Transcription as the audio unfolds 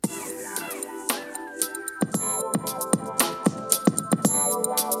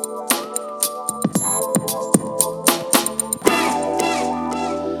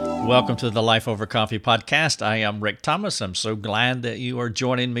welcome to the Life Over Coffee podcast. I am Rick Thomas. I'm so glad that you are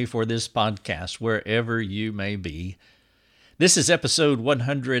joining me for this podcast, wherever you may be. This is episode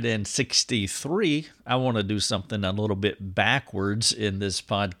 163. I want to do something a little bit backwards in this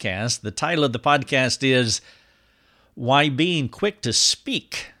podcast. The title of the podcast is Why Being Quick to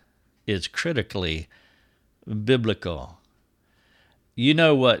Speak is Critically Biblical. You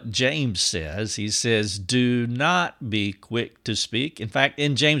know what James says. He says, do not be quick to speak. In fact,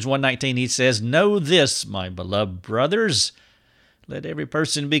 in James 1:19, he says, know this, my beloved brothers, let every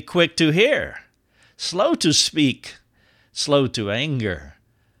person be quick to hear, slow to speak, slow to anger.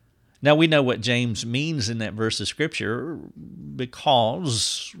 Now, we know what James means in that verse of Scripture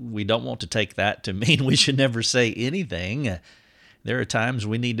because we don't want to take that to mean we should never say anything. There are times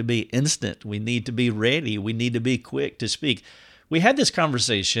we need to be instant. We need to be ready. We need to be quick to speak. We had this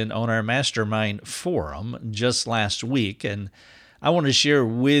conversation on our Mastermind forum just last week, and I want to share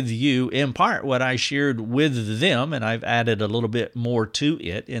with you in part what I shared with them, and I've added a little bit more to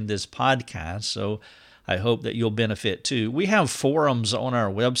it in this podcast, so I hope that you'll benefit too. We have forums on our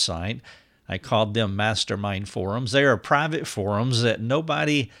website. I called them Mastermind forums. They are private forums that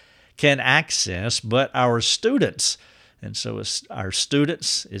nobody can access but our students. And so it's our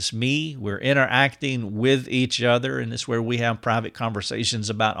students, it's me, we're interacting with each other, and it's where we have private conversations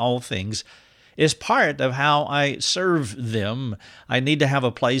about all things. It's part of how I serve them. I need to have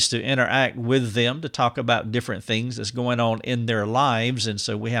a place to interact with them to talk about different things that's going on in their lives, and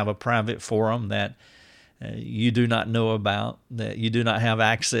so we have a private forum that you do not know about, that you do not have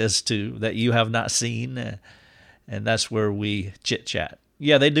access to, that you have not seen, and that's where we chit-chat.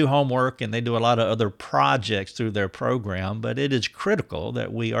 Yeah, they do homework and they do a lot of other projects through their program, but it is critical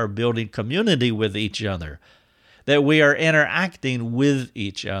that we are building community with each other, that we are interacting with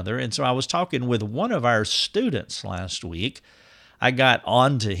each other. And so I was talking with one of our students last week. I got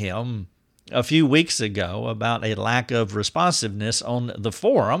on to him a few weeks ago about a lack of responsiveness on the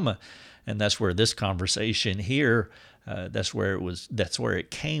forum, and that's where this conversation here that's where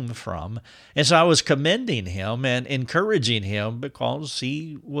it came from. And so I was commending him and encouraging him because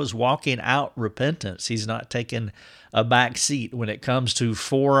he was walking out repentance. He's not taking a back seat when it comes to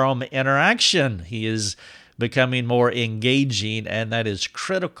forum interaction. He is becoming more engaging, and that is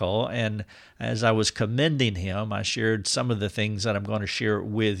critical. And as I was commending him, I shared some of the things that I'm going to share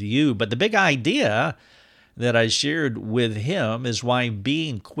with you. But the big idea that I shared with him is why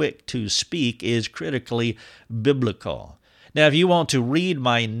being quick to speak is critically biblical. Now, if you want to read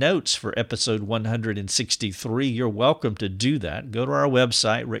my notes for episode 163, you're welcome to do that. Go to our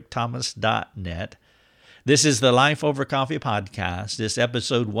website, rickthomas.net. This is the Life Over Coffee podcast. This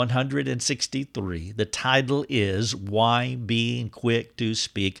episode 163. The title is Why Being Quick to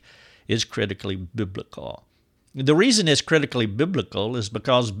Speak is Critically Biblical. The reason it's critically biblical is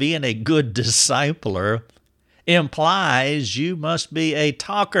because being a good discipler implies you must be a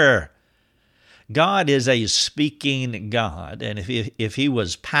talker. God is a speaking God, and if he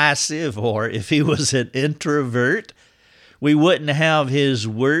was passive or if he was an introvert, we wouldn't have his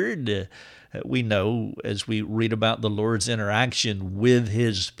word. We know as we read about the Lord's interaction with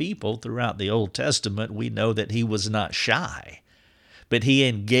his people throughout the Old Testament, we know that he was not shy, but he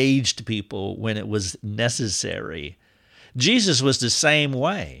engaged people when it was necessary. Jesus was the same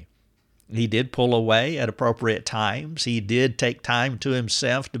way. He did pull away at appropriate times. He did take time to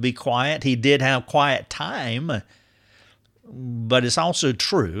himself to be quiet. He did have quiet time. But it's also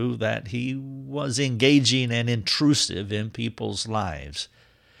true that he was engaging and intrusive in people's lives.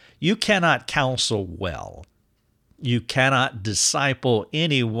 You cannot counsel well. You cannot disciple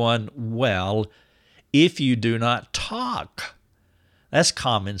anyone well if you do not talk. That's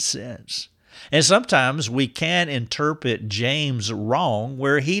common sense. And sometimes we can interpret James wrong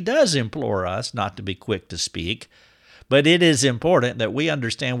where he does implore us not to be quick to speak, but it is important that we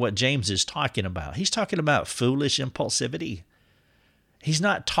understand what James is talking about. He's talking about foolish impulsivity. He's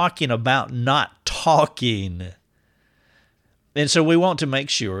not talking about not talking. And so we want to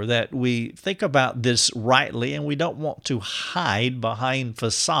make sure that we think about this rightly, and we don't want to hide behind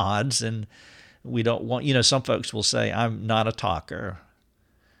facades, and we don't want, some folks will say, I'm not a talker.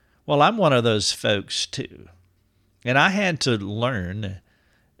 Well, I'm one of those folks too. And I had to learn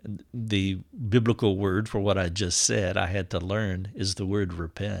the biblical word for what I just said. I had to learn is the word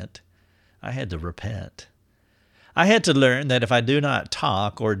repent. I had to repent. I had to learn that if I do not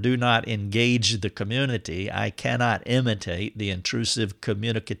talk or do not engage the community, I cannot imitate the intrusive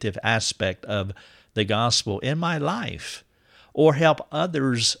communicative aspect of the gospel in my life or help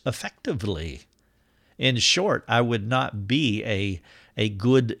others effectively. In short, I would not be a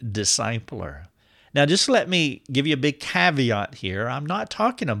good discipler. Now, just let me give you a big caveat here. I'm not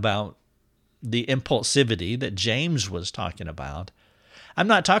talking about the impulsivity that James was talking about. I'm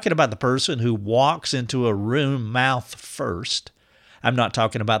not talking about the person who walks into a room mouth first. I'm not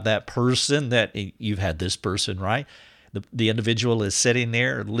talking about that person that you've had this person, right? The individual is sitting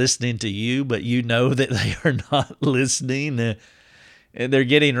there listening to you, but you know that they are not listening. And they're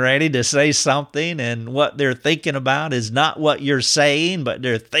getting ready to say something, and what they're thinking about is not what you're saying, but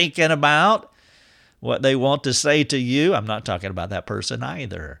they're thinking about what they want to say to you. I'm not talking about that person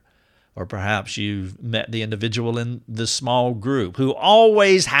either. Or perhaps you've met the individual in the small group who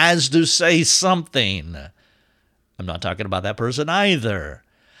always has to say something. I'm not talking about that person either.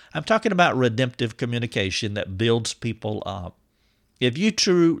 I'm talking about redemptive communication that builds people up.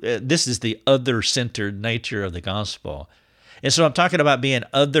 This is the other-centered nature of the gospel. And so I'm talking about being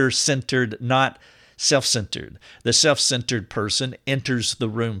other-centered, not self-centered. The self-centered person enters the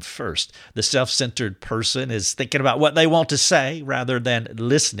room first. The self-centered person is thinking about what they want to say rather than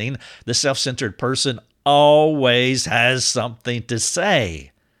listening. The self-centered person always has something to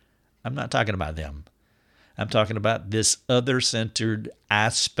say. I'm not talking about them. I'm talking about this other-centered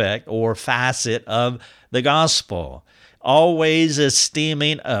aspect or facet of the gospel. Always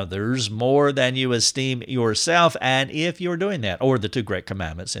esteeming others more than you esteem yourself. And if you're doing that, or the two great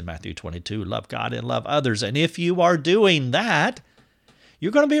commandments in Matthew 22, love God and love others. And if you are doing that,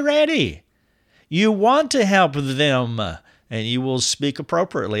 you're going to be ready. You want to help them, and you will speak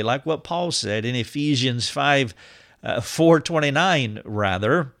appropriately, like what Paul said in Ephesians 4:29,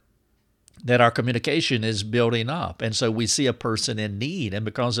 rather, that our communication is building up. And so we see a person in need, and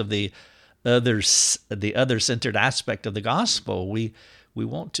because of the other-centered aspect of the gospel, we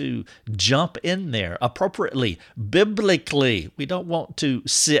want to jump in there appropriately, biblically. We don't want to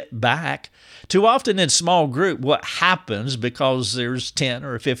sit back. Too often in small group, what happens, because there's 10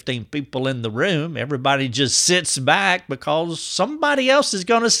 or 15 people in the room, everybody just sits back because somebody else is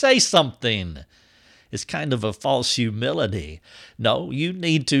going to say something. It's kind of a false humility. No, you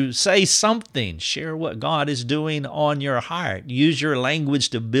need to say something. Share what God is doing on your heart. Use your language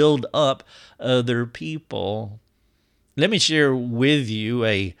to build up other people. Let me share with you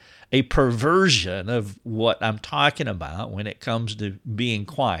a perversion of what I'm talking about when it comes to being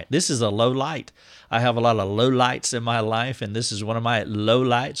quiet. This is a low light. I have a lot of low lights in my life, and this is one of my low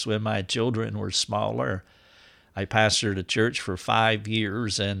lights when my children were smaller. I pastored a church for 5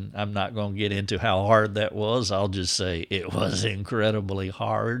 years, and I'm not going to get into how hard that was. I'll just say it was incredibly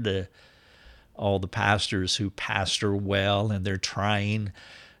hard. All the pastors who pastor well, and they're trying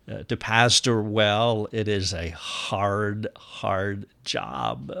to pastor well, it is a hard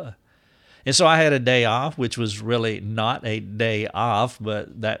job. And so I had a day off, which was really not a day off,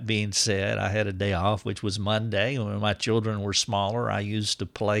 but that being said, I had a day off, which was Monday. When my children were smaller, I used to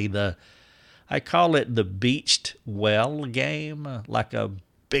play I call it the beached well game, like a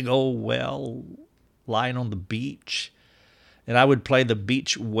big old well lying on the beach. And I would play the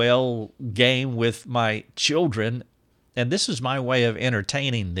beach well game with my children, and this is my way of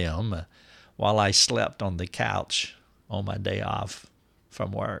entertaining them while I slept on the couch on my day off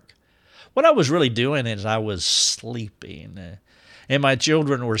from work. What I was really doing is I was sleeping, and my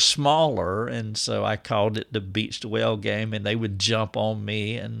children were smaller, and so I called it the beached well game, and they would jump on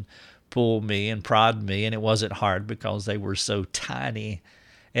me and pull me and prod me, and it wasn't hard because they were so tiny,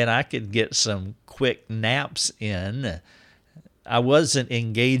 and I could get some quick naps in. I wasn't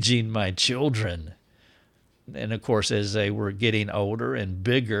engaging my children. And of course, as they were getting older and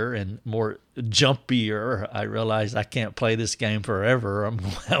bigger and more jumpier, I realized I can't play this game forever. I'm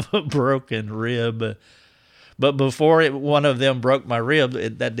going to have a broken rib. But before one of them broke my rib,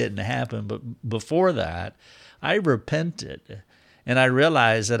 that didn't happen. But before that, I repented. And I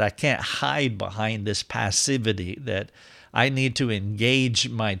realized that I can't hide behind this passivity, that I need to engage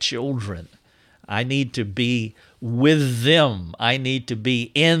my children. I need to be with them. I need to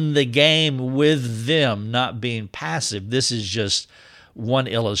be in the game with them, not being passive. This is just one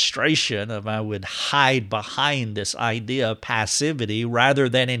illustration of I would hide behind this idea of passivity rather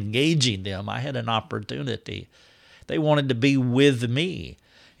than engaging them. I had an opportunity. They wanted to be with me,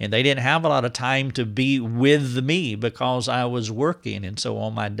 and they didn't have a lot of time to be with me because I was working. And so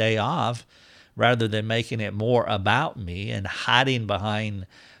on my day off, rather than making it more about me and hiding behind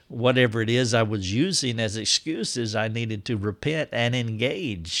whatever it is I was using as excuses, I needed to repent and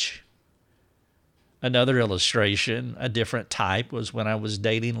engage. Another illustration, a different type, was when I was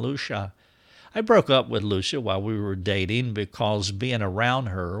dating Lucia. I broke up with Lucia while we were dating because being around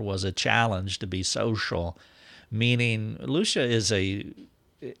her was a challenge to be social, meaning Lucia is a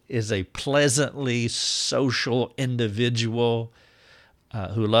pleasantly social individual.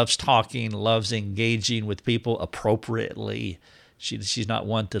 who loves talking, loves engaging with people appropriately. She's not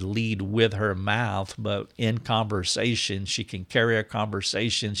one to lead with her mouth, but in conversation, she can carry a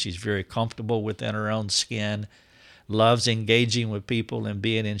conversation. She's very comfortable within her own skin, loves engaging with people and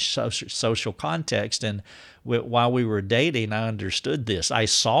being in social context. And while we were dating, I understood this. I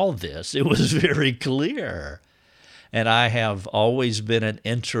saw this. It was very clear. And I have always been an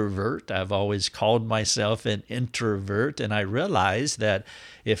introvert. I've always called myself an introvert. And I realized that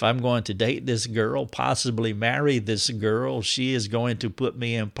if I'm going to date this girl, possibly marry this girl, she is going to put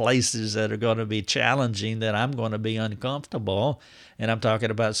me in places that are going to be challenging, that I'm going to be uncomfortable. And I'm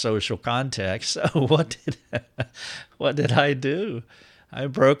talking about social context. So what did I do? I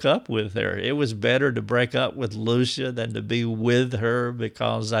broke up with her. It was better to break up with Lucia than to be with her,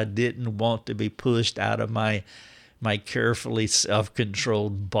 because I didn't want to be pushed out of my carefully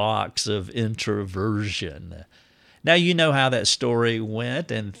self-controlled box of introversion. Now, you know how that story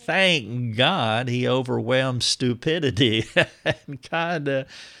went, and thank God he overwhelmed stupidity. And God,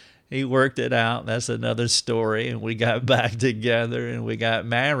 he worked it out. That's another story, and we got back together, and we got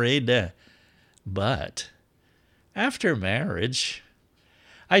married. But after marriage,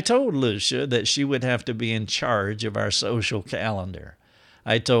 I told Lucia that she would have to be in charge of our social calendar.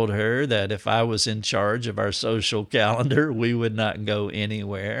 I told her that if I was in charge of our social calendar, we would not go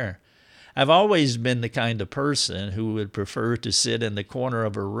anywhere. I've always been the kind of person who would prefer to sit in the corner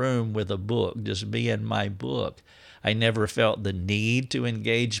of a room with a book, just me and my book. I never felt the need to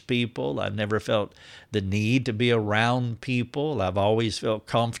engage people. I've never felt the need to be around people. I've always felt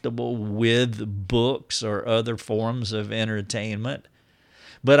comfortable with books or other forms of entertainment.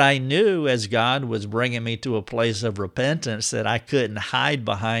 But I knew as God was bringing me to a place of repentance that I couldn't hide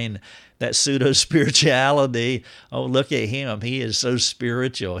behind that pseudo-spirituality. Oh, look at him. He is so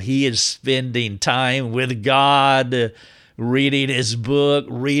spiritual. He is spending time with God, reading his book,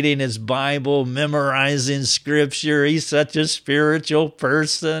 reading his Bible, memorizing Scripture. He's such a spiritual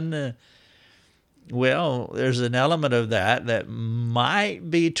person. Well, there's an element of that might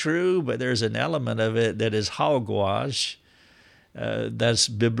be true, but there's an element of it that is hogwash. That's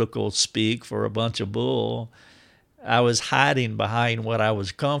biblical speak for a bunch of bull. I was hiding behind what I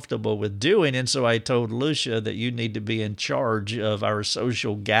was comfortable with doing, and so I told Lucia that you need to be in charge of our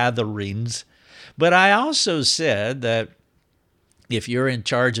social gatherings. But I also said that if you're in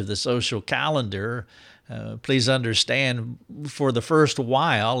charge of the social calendar, please understand, for the first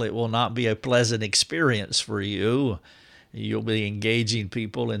while, it will not be a pleasant experience for you. You'll be engaging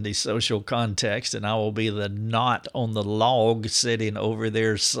people in the social context, and I will be the knot on the log sitting over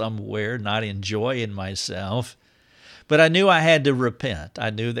there somewhere, not enjoying myself. But I knew I had to repent. I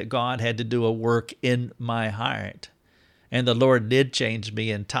knew that God had to do a work in my heart. And the Lord did change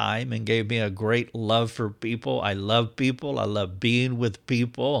me in time and gave me a great love for people. I love people. I love being with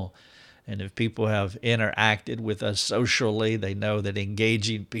people. And if people have interacted with us socially, they know that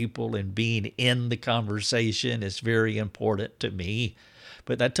engaging people and being in the conversation is very important to me.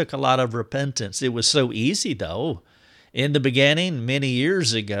 But that took a lot of repentance. It was so easy, though, in the beginning, many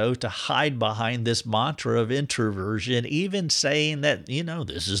years ago, to hide behind this mantra of introversion, even saying that,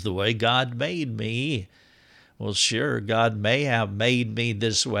 this is the way God made me. Well, sure, God may have made me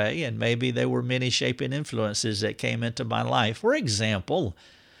this way, and maybe there were many shaping influences that came into my life. For example,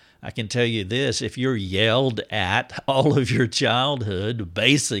 I can tell you this, if you're yelled at all of your childhood,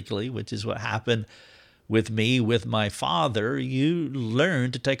 basically, which is what happened with me, with my father, you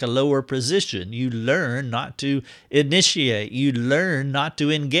learn to take a lower position. You learn not to initiate. You learn not to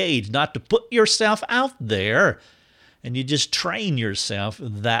engage, not to put yourself out there. And you just train yourself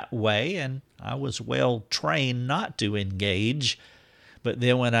that way. And I was well trained not to engage. But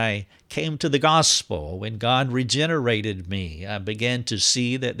then when I came to the gospel, when God regenerated me, I began to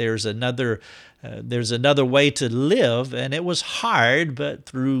see that there's another way to live, and it was hard, but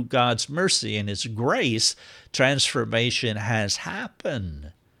through God's mercy and His grace, transformation has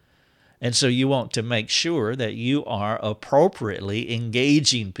happened. And so you want to make sure that you are appropriately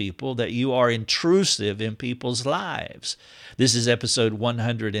engaging people, that you are intrusive in people's lives. This is episode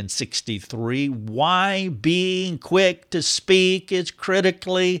 163, Why Being Quick to Speak is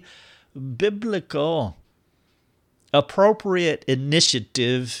Critically Biblical. Appropriate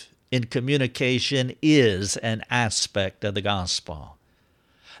initiative in communication is an aspect of the gospel.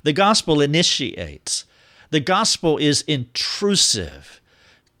 The gospel initiates. The gospel is intrusive.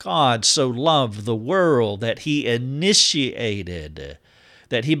 God so loved the world that He initiated,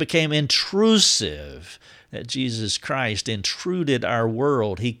 that He became intrusive, that Jesus Christ intruded our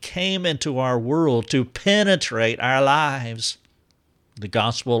world. He came into our world to penetrate our lives. The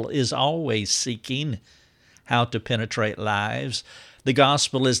gospel is always seeking how to penetrate lives. The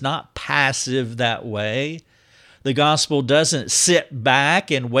gospel is not passive that way. The gospel doesn't sit back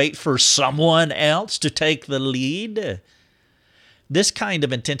and wait for someone else to take the lead. This kind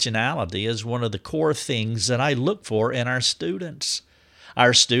of intentionality is one of the core things that I look for in our students.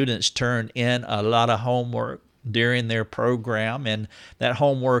 Our students turn in a lot of homework during their program, and that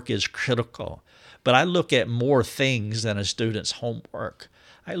homework is critical. But I look at more things than a student's homework.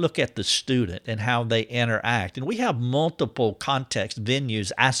 I look at the student and how they interact. And we have multiple contexts,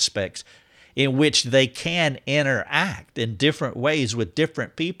 venues, aspects in which they can interact in different ways with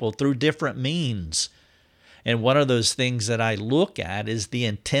different people through different means. And one of those things that I look at is the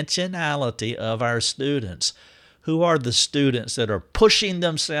intentionality of our students. Who are the students that are pushing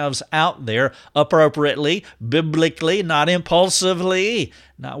themselves out there appropriately, biblically, not impulsively,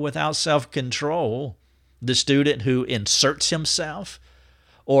 not without self-control? The student who inserts himself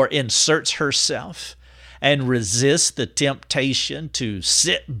or inserts herself and resists the temptation to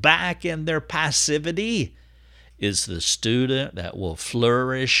sit back in their passivity is the student that will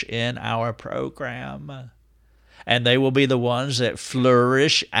flourish in our program. And they will be the ones that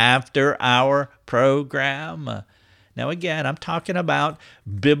flourish after our program. Now again, I'm talking about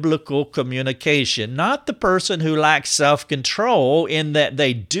biblical communication, not the person who lacks self-control in that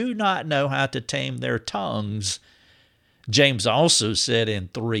they do not know how to tame their tongues. James also said in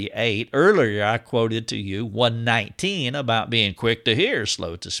 3:8, earlier I quoted to you 1:19 about being quick to hear,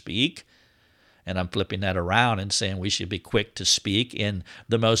 slow to speak. And I'm flipping that around and saying we should be quick to speak in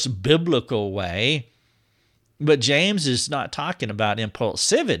the most biblical way. But James is not talking about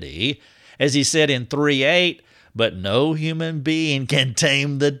impulsivity, as he said in 3:8, but no human being can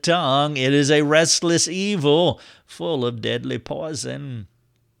tame the tongue. It is a restless evil, full of deadly poison.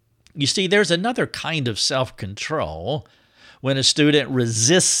 You see, there's another kind of self-control when a student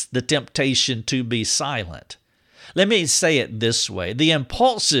resists the temptation to be silent. Let me say it this way. The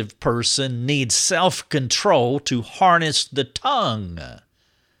impulsive person needs self-control to harness the tongue.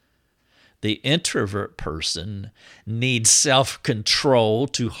 The introvert person needs self-control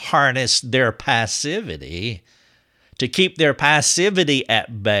to harness their passivity, to keep their passivity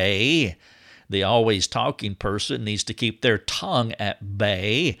at bay. The always talking person needs to keep their tongue at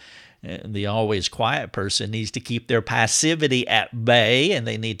bay. The always quiet person needs to keep their passivity at bay, and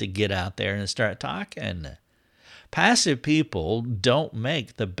they need to get out there and start talking. Passive people don't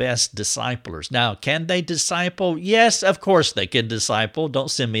make the best disciplers. Now, can they disciple? Yes, of course they can disciple.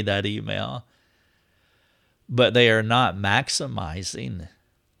 Don't send me that email. But they are not maximizing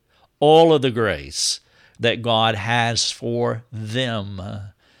all of the grace that God has for them.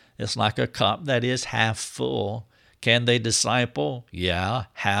 It's like a cup that is half full. Can they disciple? Yeah,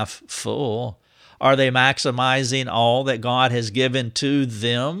 half full. Are they maximizing all that God has given to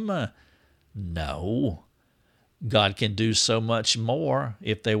them? No. God can do so much more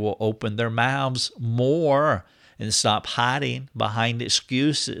if they will open their mouths more and stop hiding behind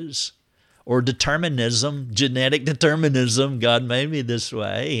excuses or determinism, genetic determinism. God made me this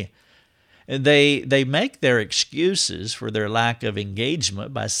way. And they make their excuses for their lack of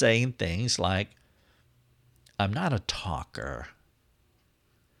engagement by saying things like, I'm not a talker.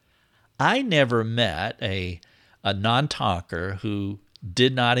 I never met a non-talker who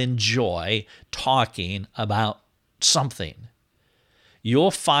did not enjoy talking about something.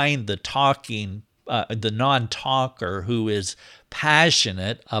 You'll find the non-talker who is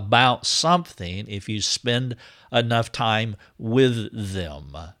passionate about something if you spend enough time with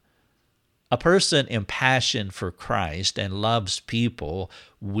them. A person impassioned for Christ and loves people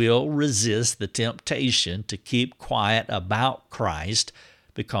will resist the temptation to keep quiet about Christ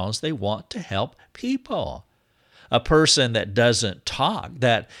because they want to help people. A person that doesn't talk,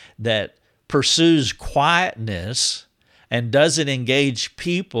 that pursues quietness and doesn't engage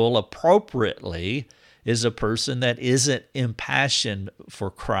people appropriately is a person that isn't impassioned for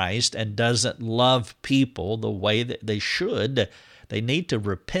Christ and doesn't love people the way that they should. They need to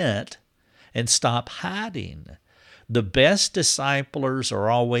repent and stop hiding. The best disciplers are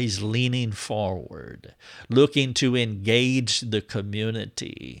always leaning forward, looking to engage the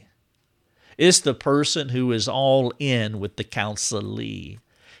community. It's the person who is all in with the counselee.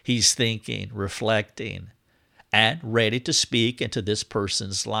 He's thinking, reflecting, and ready to speak into this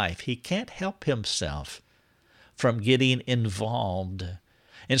person's life. He can't help himself from getting involved.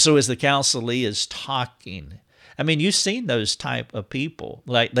 And so as the counselee is talking I mean, you've seen those type of people.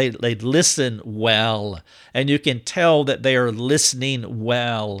 Like they listen well, and you can tell that they are listening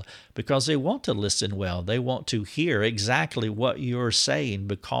well because they want to listen well. They want to hear exactly what you're saying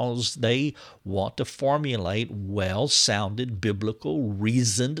because they want to formulate well-sounded, biblical,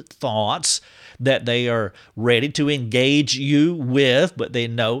 reasoned thoughts that they are ready to engage you with, but they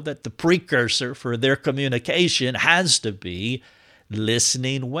know that the precursor for their communication has to be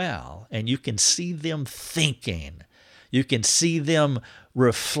listening well. And you can see them thinking. You can see them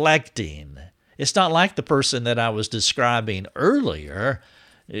reflecting. It's not like the person that I was describing earlier.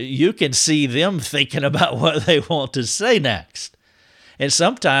 You can see them thinking about what they want to say next. And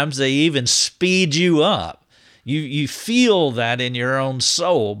sometimes they even speed you up. You feel that in your own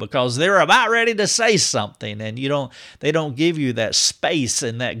soul because they're about ready to say something, and they don't give you that space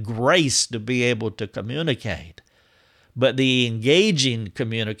and that grace to be able to communicate. But the engaging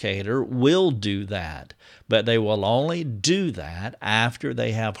communicator will do that, but they will only do that after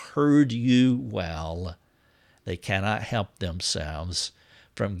they have heard you well. They cannot help themselves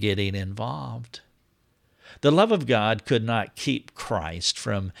from getting involved. The love of God could not keep Christ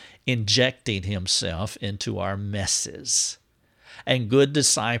from injecting himself into our messes. And good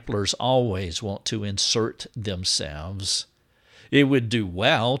disciplers always want to insert themselves. It would do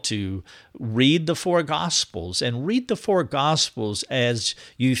well to read the four Gospels and read the four Gospels as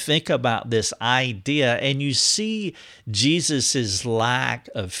you think about this idea and you see Jesus' lack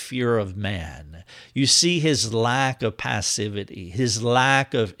of fear of man. You see his lack of passivity, his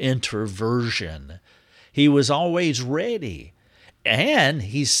lack of introversion. He was always ready. And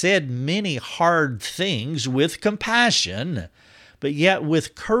he said many hard things with compassion, but yet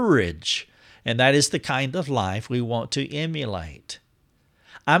with courage. And that is the kind of life we want to emulate.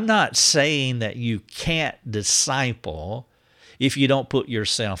 I'm not saying that you can't disciple if you don't put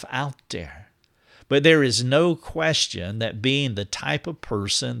yourself out there. But there is no question that being the type of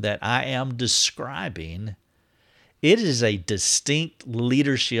person that I am describing, it is a distinct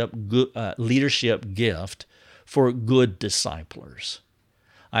leadership gift for good disciplers.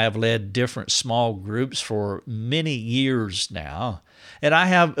 I have led different small groups for many years now, and I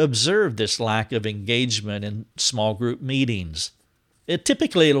have observed this lack of engagement in small group meetings.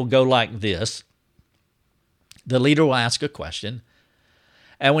 Typically, it'll go like this. The leader will ask a question,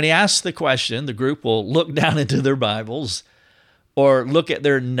 and when he asks the question, the group will look down into their Bibles or look at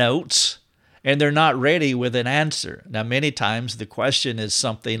their notes, and they're not ready with an answer. Now, many times the question is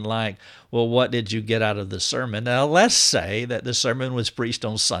something like, well, what did you get out of the sermon? Now, let's say that the sermon was preached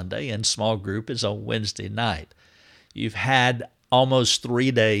on Sunday and small group is on Wednesday night. You've had almost 3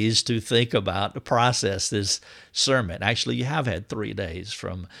 days to think about, to process this sermon. Actually, you have had 3 days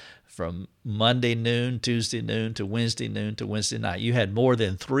from Monday noon, Tuesday noon, to Wednesday noon, to Wednesday night. You had more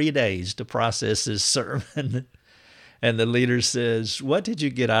than 3 days to process this sermon. And the leader says, what did you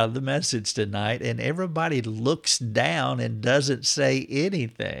get out of the message tonight? And everybody looks down and doesn't say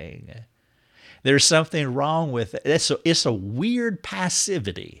anything. There's something wrong with it. It's a weird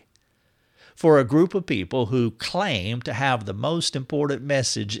passivity for a group of people who claim to have the most important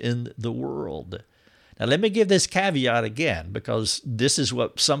message in the world. Now, let me give this caveat again, because this is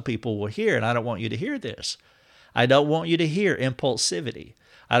what some people will hear, and I don't want you to hear this. I don't want you to hear impulsivity.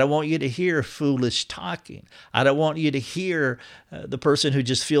 I don't want you to hear foolish talking. I don't want you to hear the person who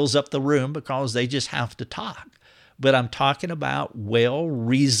just fills up the room because they just have to talk. But I'm talking about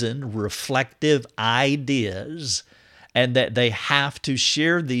well-reasoned, reflective ideas, and that they have to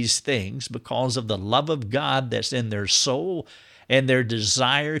share these things because of the love of God that's in their soul and their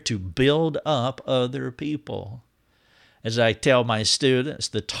desire to build up other people. As I tell my students,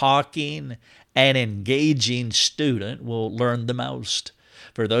 the talking and engaging student will learn the most.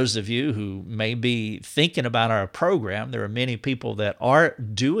 For those of you who may be thinking about our program, there are many people that are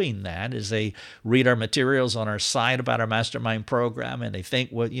doing that as they read our materials on our site about our mastermind program, and they think,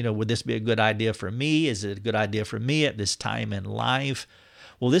 well, would this be a good idea for me? Is it a good idea for me at this time in life?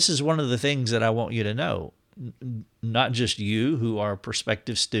 Well, this is one of the things that I want you to know. Not just you who are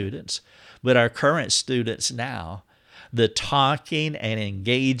prospective students, but our current students now. The talking and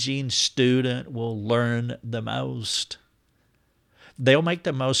engaging student will learn the most. They'll make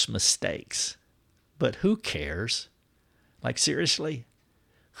the most mistakes, but who cares? Like, seriously,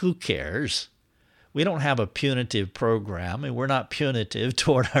 who cares? We don't have a punitive program, and we're not punitive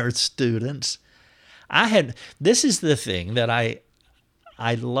toward our students. This is the thing that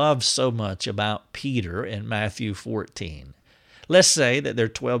I love so much about Peter in Matthew 14. Let's say that there are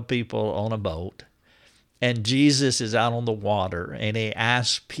 12 people on a boat, and Jesus is out on the water, and he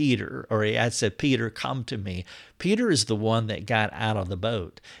asked Peter, or he had said, Peter, come to me. Peter is the one that got out of the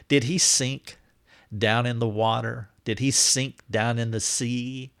boat. Did he sink? down in the water? Did he sink down in the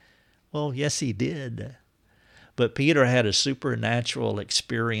sea? Well, yes, he did. But Peter had a supernatural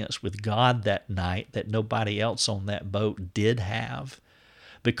experience with God that night that nobody else on that boat did have,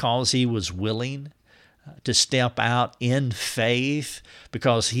 because he was willing to step out in faith,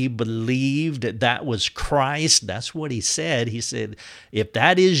 because he believed that was Christ. That's what he said. He said, if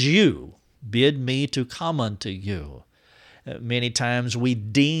that is you, bid me to come unto you. Many times we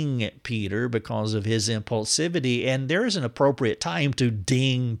ding Peter because of his impulsivity, and there is an appropriate time to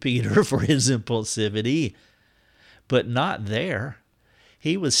ding Peter for his impulsivity, but not there.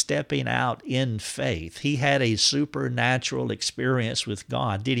 He was stepping out in faith. He had a supernatural experience with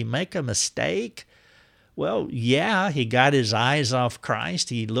God. Did he make a mistake? Well, yeah, he got his eyes off Christ.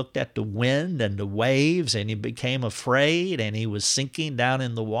 He looked at the wind and the waves, and he became afraid, and he was sinking down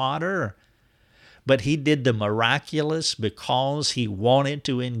in the water. But he did the miraculous because he wanted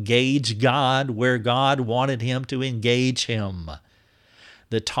to engage God where God wanted him to engage him.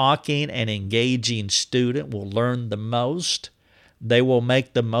 The talking and engaging student will learn the most. They will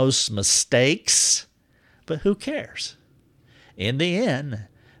make the most mistakes, but who cares? In the end,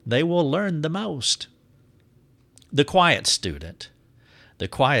 they will learn the most. The quiet student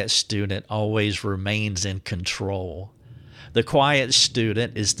always remains in control. The quiet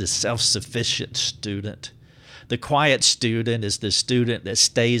student is the self-sufficient student. The quiet student is the student that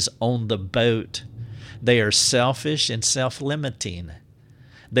stays on the boat. They are selfish and self-limiting.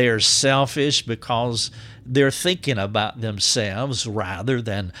 They are selfish because they're thinking about themselves rather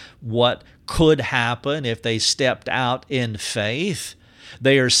than what could happen if they stepped out in faith.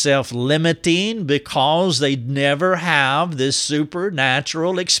 They are self-limiting because they never have this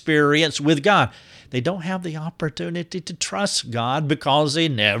supernatural experience with God. They don't have the opportunity to trust God because they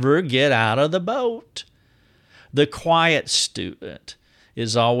never get out of the boat. The quiet student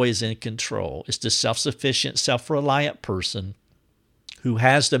is always in control. It's the self-sufficient, self-reliant person who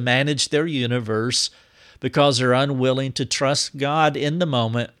has to manage their universe because they're unwilling to trust God in the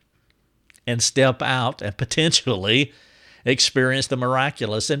moment and step out and potentially experience the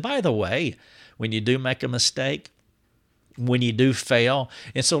miraculous. And by the way, when you do make a mistake, when you do fail,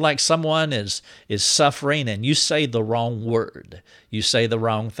 and so like someone is suffering and you say the wrong word, you say the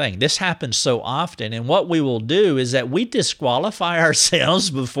wrong thing. This happens so often, and what we will do is that we disqualify ourselves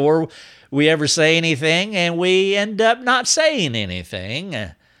before we ever say anything, and we end up not saying anything.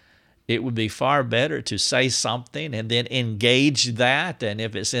 It would be far better to say something and then engage that, and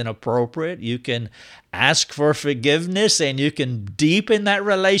if it's inappropriate, you can ask for forgiveness and you can deepen that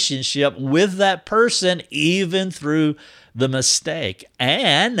relationship with that person even through the mistake.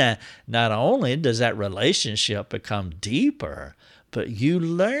 And not only does that relationship become deeper, but you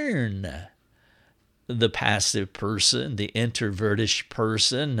learn. The passive person, the introvertish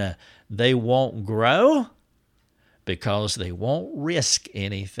person, they won't grow because they won't risk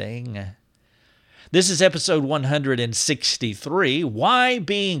anything. This is episode 163, Why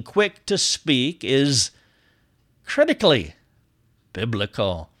Being Quick to Speak is Critically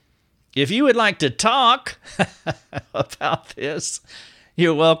Biblical. If you would like to talk about this,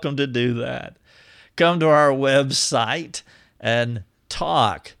 you're welcome to do that. Come to our website and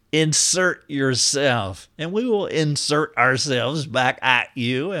talk. Insert yourself, and we will insert ourselves back at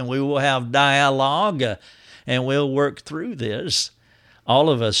you, and we will have dialogue, and we'll work through this. All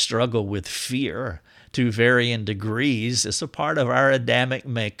of us struggle with fear to varying degrees. It's a part of our Adamic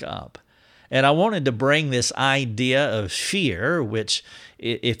makeup. And I wanted to bring this idea of fear, which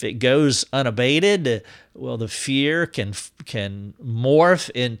if it goes unabated, well, the fear can morph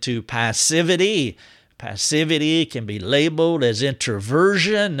into passivity. Passivity can be labeled as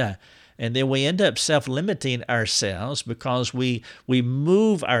introversion. And then we end up self-limiting ourselves because we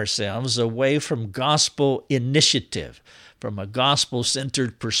move ourselves away from gospel initiative, from a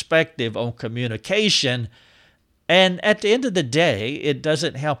gospel-centered perspective on communication. And at the end of the day, it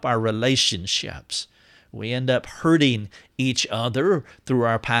doesn't help our relationships. We end up hurting each other through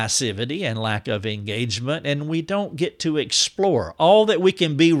our passivity and lack of engagement, and we don't get to explore all that we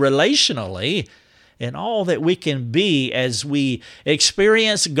can be relationally and all that we can be as we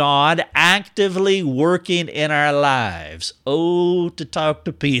experience God actively working in our lives. Oh, to talk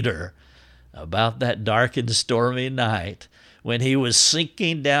to Peter about that dark and stormy night when he was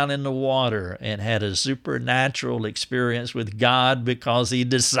sinking down in the water and had a supernatural experience with God because he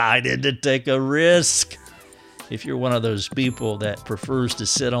decided to take a risk. If you're one of those people that prefers to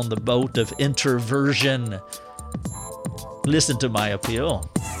sit on the boat of introversion, listen to my appeal.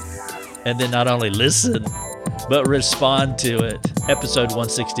 And then not only listen, but respond to it. Episode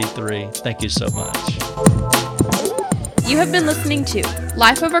 163. Thank you so much. You have been listening to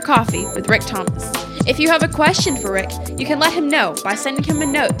Life Over Coffee with Rick Thomas. If you have a question for Rick, you can let him know by sending him a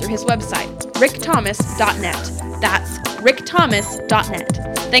note through his website, rickthomas.net. That's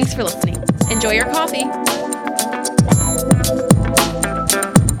rickthomas.net. Thanks for listening. Enjoy your coffee.